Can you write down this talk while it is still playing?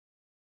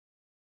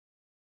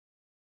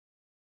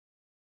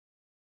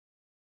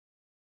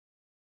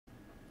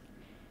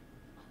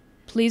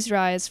Please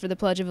rise for the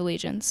Pledge of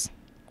Allegiance.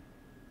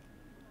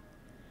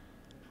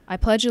 I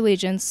pledge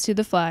allegiance to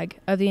the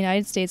flag of the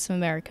United States of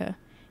America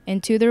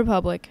and to the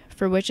republic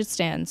for which it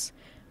stands,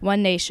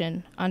 one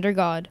nation, under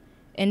God,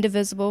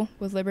 indivisible,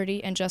 with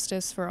liberty and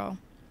justice for all.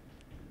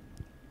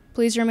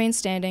 Please remain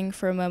standing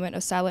for a moment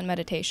of silent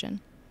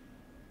meditation.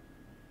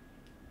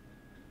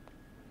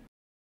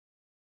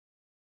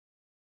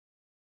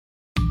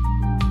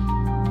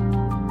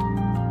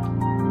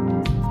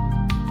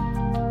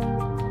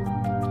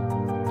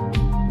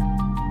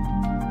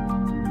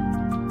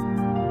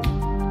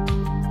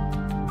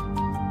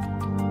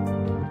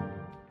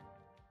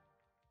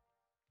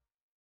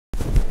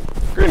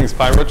 Greetings,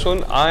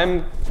 Pine-Richland.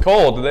 I'm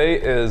Cole. Today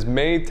is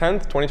May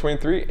 10th,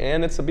 2023,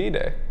 and it's a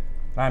B-Day.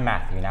 I'm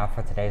Matthew. Now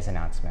for today's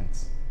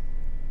announcements.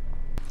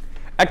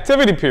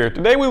 Activity period.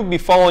 Today we will be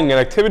following an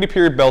activity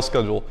period bell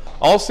schedule.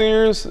 All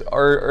seniors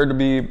are to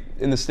be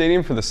in the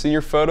stadium for the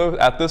senior photo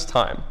at this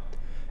time.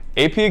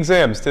 AP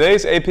exams.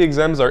 Today's AP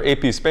exams are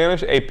AP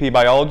Spanish, AP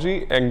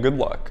Biology, and good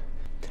luck.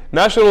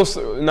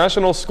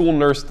 National School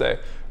Nurse Day.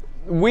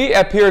 We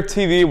at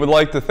PRTV would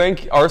like to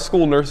thank our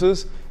school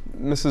nurses,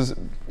 Mrs.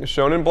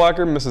 Schonenblacker,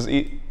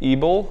 Mrs.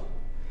 Ebel,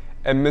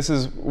 and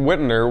Mrs.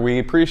 Wittner. We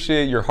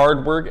appreciate your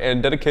hard work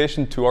and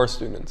dedication to our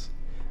students.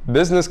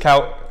 Business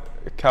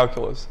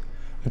Calculus.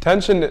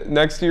 Attention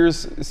next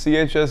year's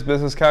CHS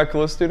Business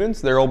Calculus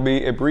students. There will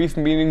be a brief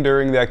meeting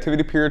during the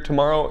activity period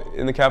tomorrow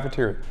in the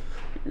cafeteria.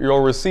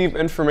 You'll receive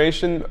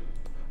information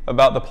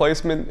about the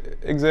placement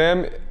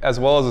exam as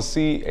well as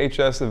the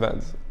CHS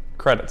events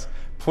credits.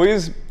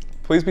 Please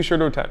be sure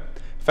to attend.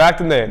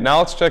 Fact of the day. Now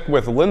let's check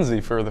with Lindsay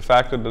for the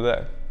fact of the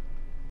day.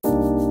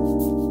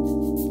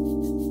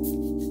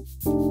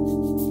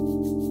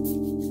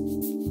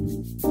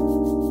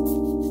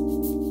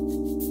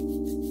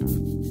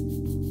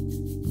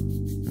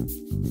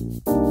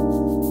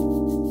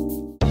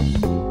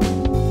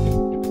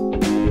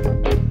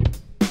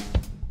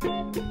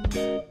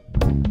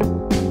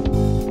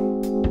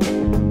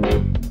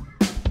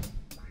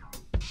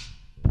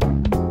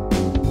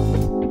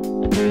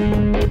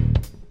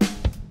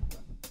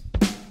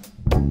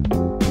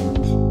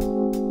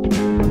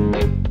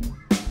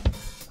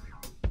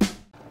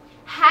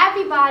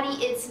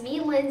 Everybody, it's me,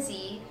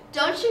 Lindsay.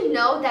 Don't you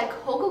know that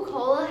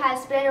Coca-Cola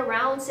has been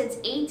around since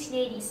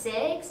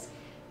 1886?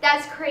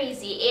 That's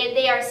crazy, and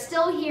they are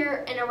still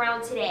here and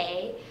around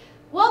today.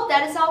 Well,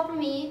 that is all for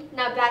me.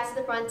 Now back to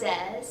the front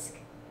desk.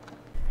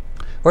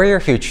 We're Your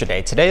Future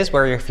Day. Today is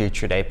We're Your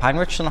Future Day.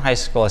 Pine-Richland High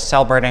School is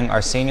celebrating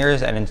our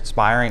seniors and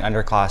inspiring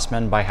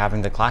underclassmen by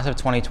having the class of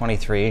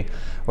 2023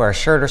 wear a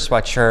shirt or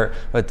sweatshirt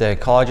with the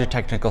college or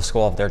technical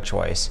school of their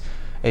choice,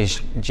 a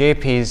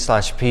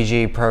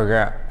GAP/PG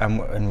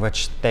program in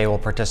which they will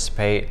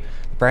participate,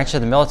 the branch of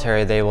the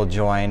military they will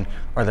join,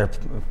 or their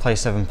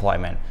place of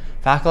employment.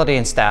 Faculty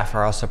and staff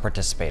are also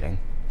participating.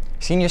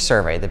 Senior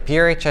Survey. The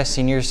PRHS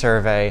Senior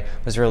Survey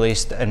was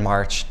released in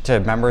March to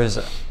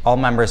all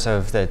members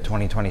of the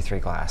 2023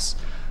 class.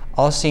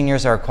 All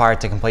seniors are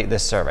required to complete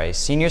this survey.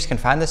 Seniors can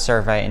find the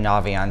survey in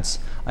Naviance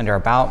under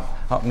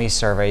About Me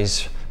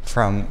surveys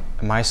from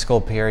My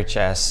School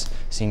PRHS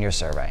Senior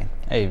Survey,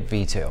 a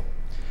V2.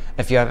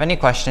 If you have any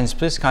questions,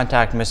 please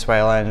contact Ms.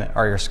 Whalen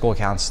or your school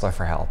counselor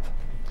for help.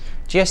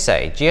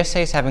 GSA.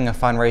 GSA is having a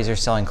fundraiser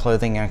selling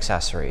clothing and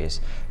accessories.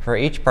 For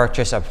each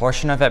purchase, a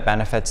portion of it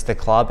benefits the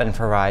club and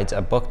provides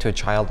a book to a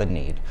child in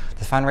need.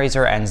 The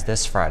fundraiser ends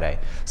this Friday.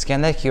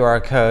 Scan the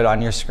QR code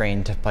on your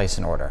screen to place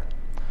an order.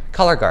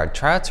 Color Guard.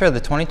 Tryouts for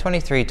the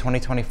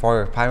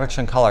 2023-2024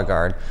 Pine-Richland Color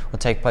Guard will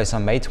take place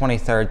on May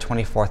 23rd,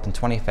 24th, and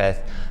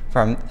 25th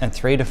from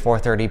 3 to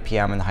 4:30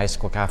 p.m. in the high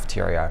school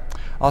cafeteria.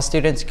 All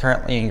students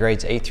currently in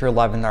grades 8 through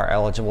 11 are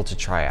eligible to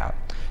try out.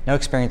 No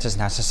experience is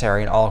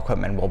necessary and all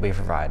equipment will be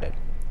provided.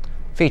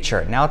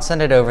 Feature. Now let's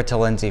send it over to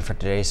Lindsay for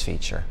today's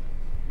feature.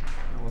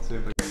 Let's see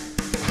if we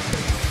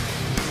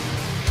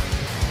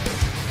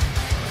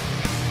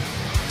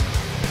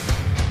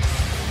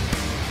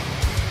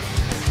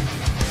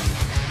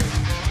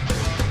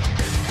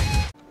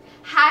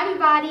Hi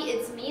everybody,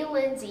 it's me,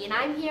 Lindsay, and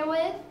I'm here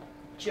with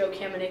Joe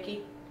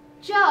Kamenicki.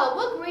 Joe.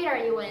 What grade are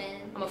you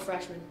in? I'm a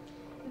freshman.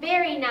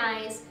 Very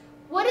nice.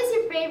 What is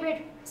your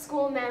favorite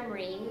school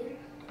memory?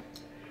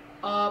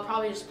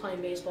 Probably just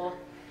playing baseball.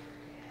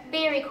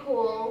 Very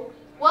cool.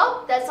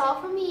 Well, that's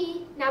all for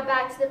me. Now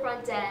back to the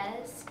front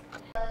desk.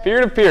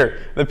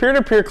 Peer-to-peer. The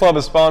Peer-to-Peer Club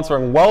is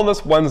sponsoring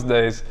Wellness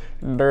Wednesdays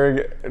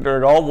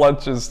during all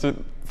lunches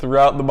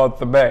throughout the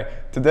month of May.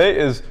 Today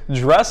is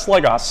Dress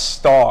Like a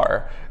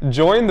Star.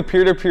 Join the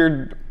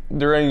peer-to-peer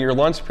during your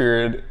lunch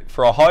period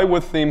for a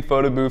Hollywood-themed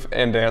photo booth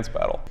and dance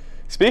battle.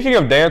 Speaking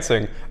of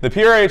dancing, the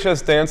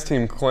PRHS Dance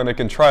Team Clinic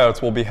and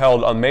tryouts will be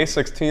held on May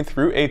 16th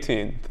through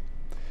 18th.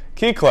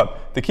 Key Club.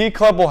 The Key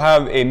Club will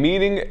have a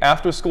meeting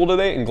after school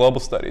today in Global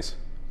Studies.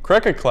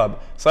 Cricket Club.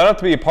 Sign up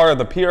to be a part of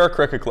the PR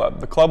Cricket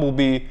Club. The club will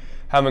be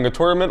having a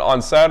tournament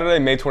on Saturday,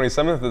 May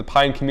 27th at the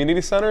Pine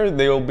Community Center.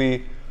 They will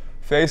be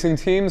facing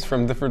teams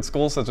from different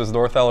schools such as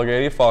North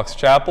Allegheny, Fox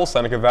Chapel,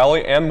 Seneca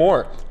Valley, and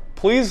more.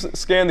 Please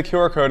scan the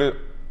QR code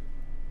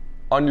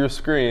on your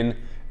screen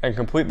and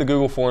complete the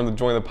Google form to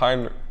join the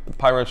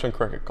Pine-Richland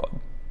Cricket Club.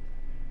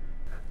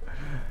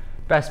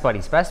 Best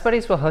Buddies. Best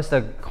Buddies will host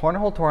a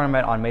cornhole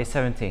tournament on May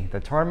 17th. The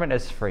tournament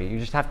is free. You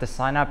just have to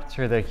sign up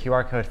through the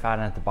QR code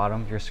found at the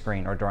bottom of your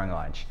screen or during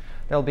lunch.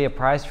 There will be a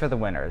prize for the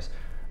winners.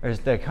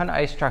 The Kona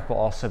ice truck will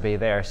also be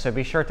there, so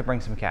be sure to bring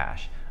some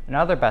cash.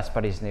 Another Best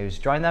Buddies news,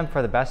 join them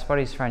for the Best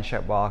Buddies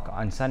Friendship Walk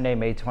on Sunday,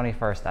 May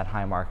 21st at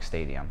Highmark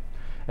Stadium.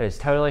 It is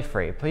totally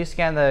free. Please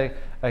scan the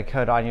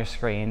code on your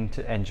screen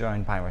and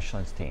join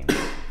Pine-Richland's team.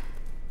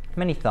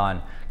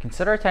 Minithon.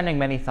 Consider attending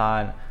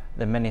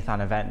the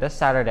Minithon event this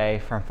Saturday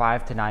from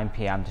 5 to 9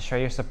 p.m. to show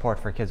your support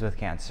for kids with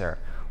cancer.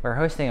 We're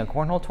hosting a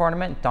cornhole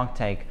tournament, dunk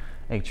tank,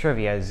 a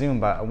trivia,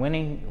 Zumba, a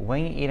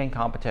wing eating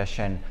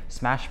competition,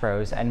 Smash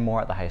Bros, and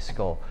more at the high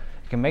school.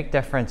 You can make a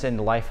difference in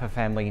the life of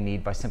family in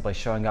need by simply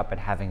showing up and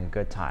having a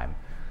good time.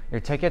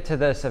 Your ticket to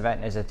this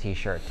event is a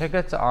t-shirt.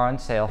 Tickets are on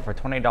sale for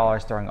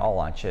 $20 during all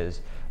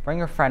lunches. Bring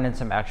your friend and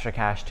some extra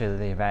cash to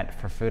the event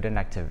for food and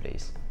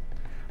activities.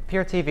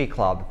 PRTV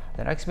Club.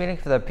 The next meeting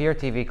for the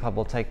PRTV Club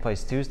will take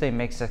place Tuesday,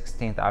 May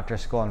 16th after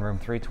school in room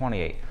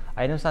 328.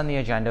 Items on the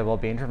agenda will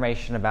be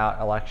information about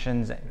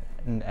elections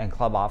and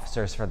club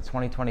officers for the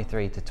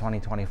 2023 to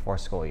 2024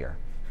 school year.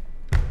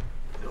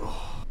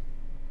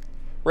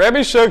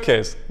 Rabbi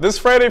Showcase. This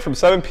Friday from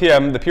 7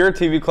 p.m., the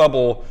PRTV Club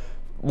will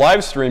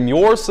live stream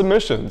your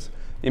submissions.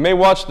 You may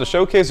watch the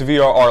Showcase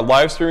via our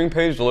live streaming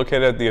page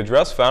located at the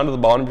address found at the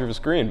bottom of your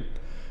screen.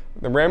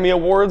 The Rammy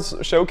Awards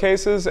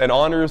showcases and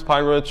honors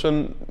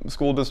Pine-Richland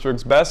School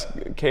District's best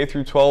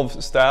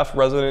K-12 staff,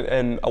 resident,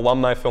 and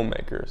alumni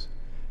filmmakers.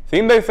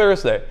 Theme Day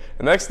Thursday.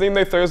 The next Theme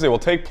Day Thursday will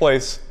take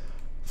place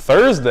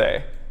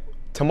Thursday,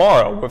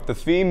 tomorrow, with the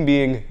theme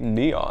being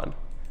neon.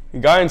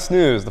 Guidance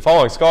News. The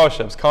following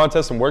scholarships,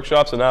 contests, and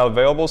workshops are now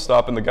available.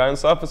 Stop in the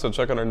guidance office or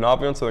check on our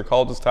Novants and the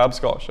college's tab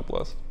scholarship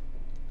list.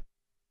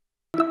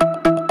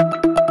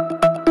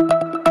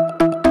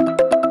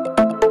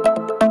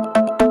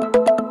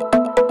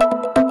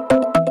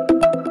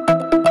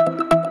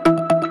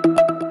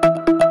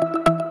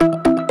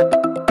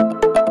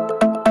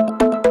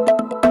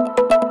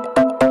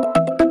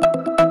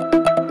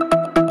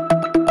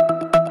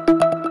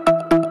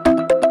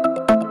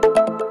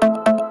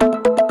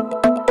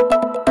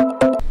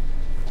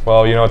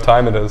 Well, you know what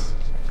time it is.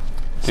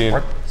 Do you,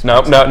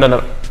 no. Do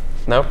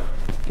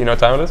you know what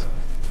time it is?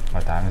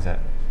 What time is it?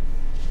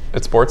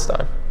 It's sports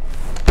time.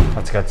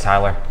 Let's go,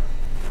 Tyler.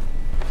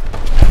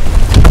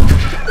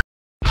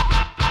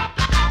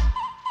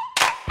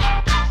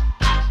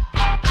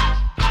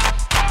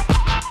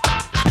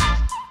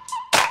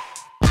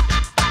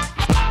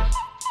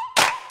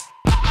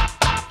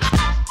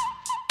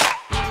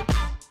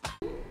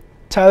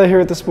 Tyler here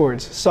with the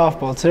sports.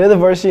 Softball. Today the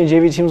varsity and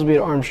JV teams will be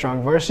at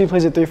Armstrong. Varsity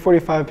plays at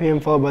 3:45 p.m.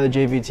 followed by the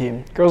JV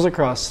team. Girls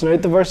lacrosse. Tonight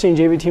the varsity and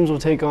JV teams will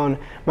take on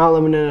Mount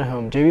Lebanon at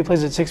home. JV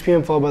plays at 6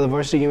 p.m. followed by the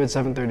varsity game at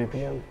 7:30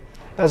 p.m.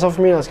 That's all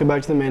for me. Let's get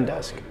back to the main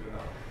desk.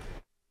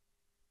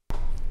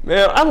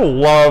 Man, I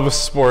love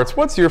sports.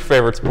 What's your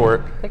favorite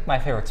sport? I think my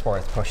favorite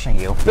sport is pushing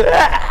you.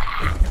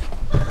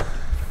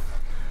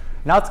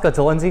 Now let's go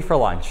to Lindsay for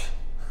lunch.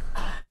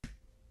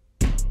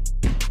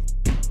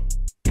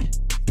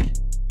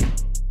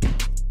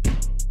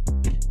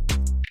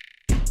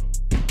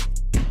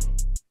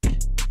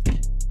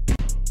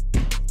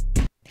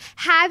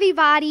 Hi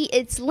everybody,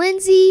 it's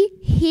Lindsay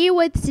here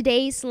with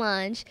today's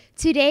lunch.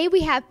 Today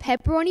we have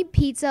pepperoni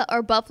pizza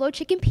or buffalo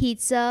chicken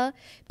pizza,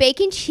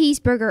 bacon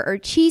cheeseburger or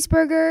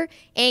cheeseburger,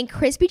 and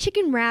crispy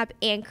chicken wrap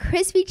and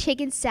crispy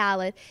chicken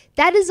salad.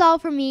 That is all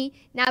for me.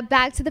 Now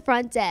back to the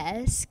front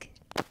desk.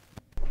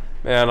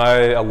 Man,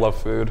 I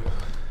love food.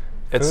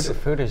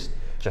 Food is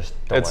just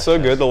delicious. It's so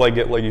good to like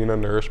get like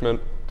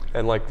nourishment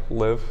and like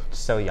live.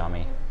 So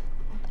yummy.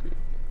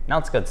 Now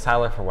let's go to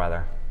Tyler for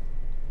weather.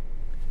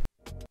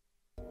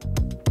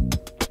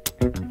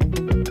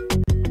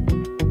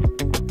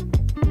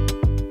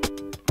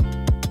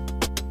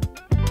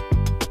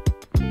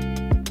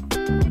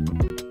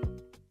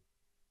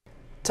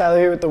 Tyler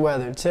here with the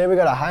weather. Today we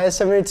got a high of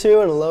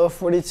 72 and a low of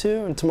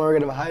 42, and tomorrow we're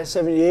going to have a high of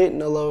 78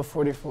 and a low of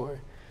 44.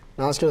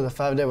 Now let's go to the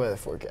 5-day weather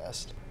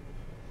forecast.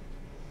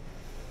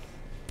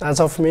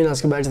 That's all for me. Now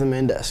let's go back to the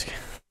main desk.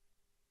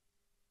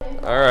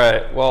 All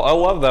right. Well, I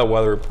love that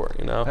weather report,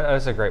 you know. That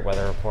was a great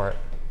weather report.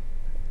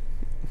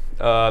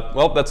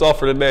 Well, that's all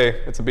for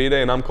today. It's a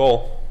B-Day, and I'm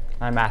Cole.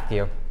 I'm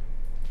Matthew.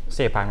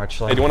 See you,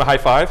 Pine-Richland. Hey, do you want a high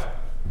five?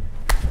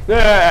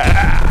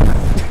 Yeah!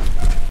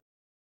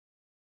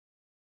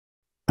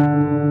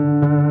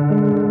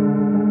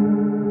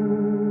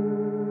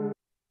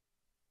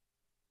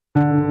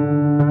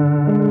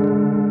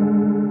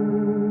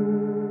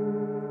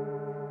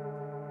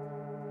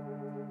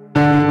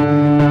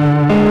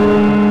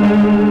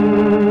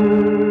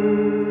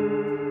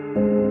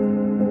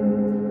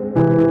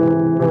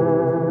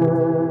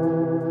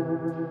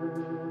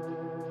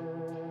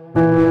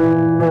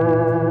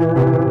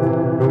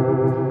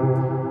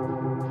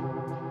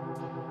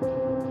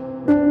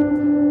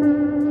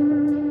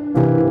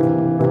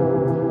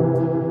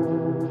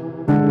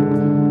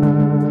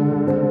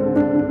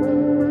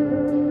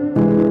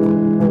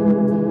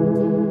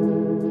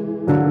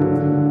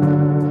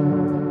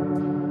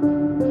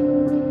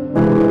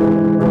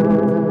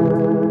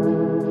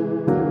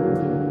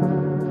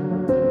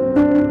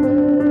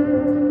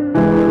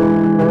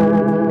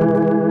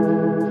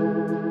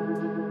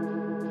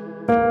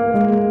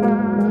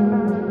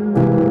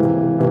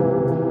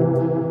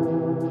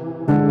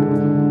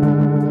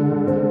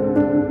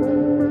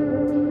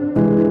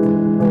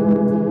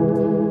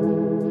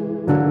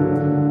 Bye.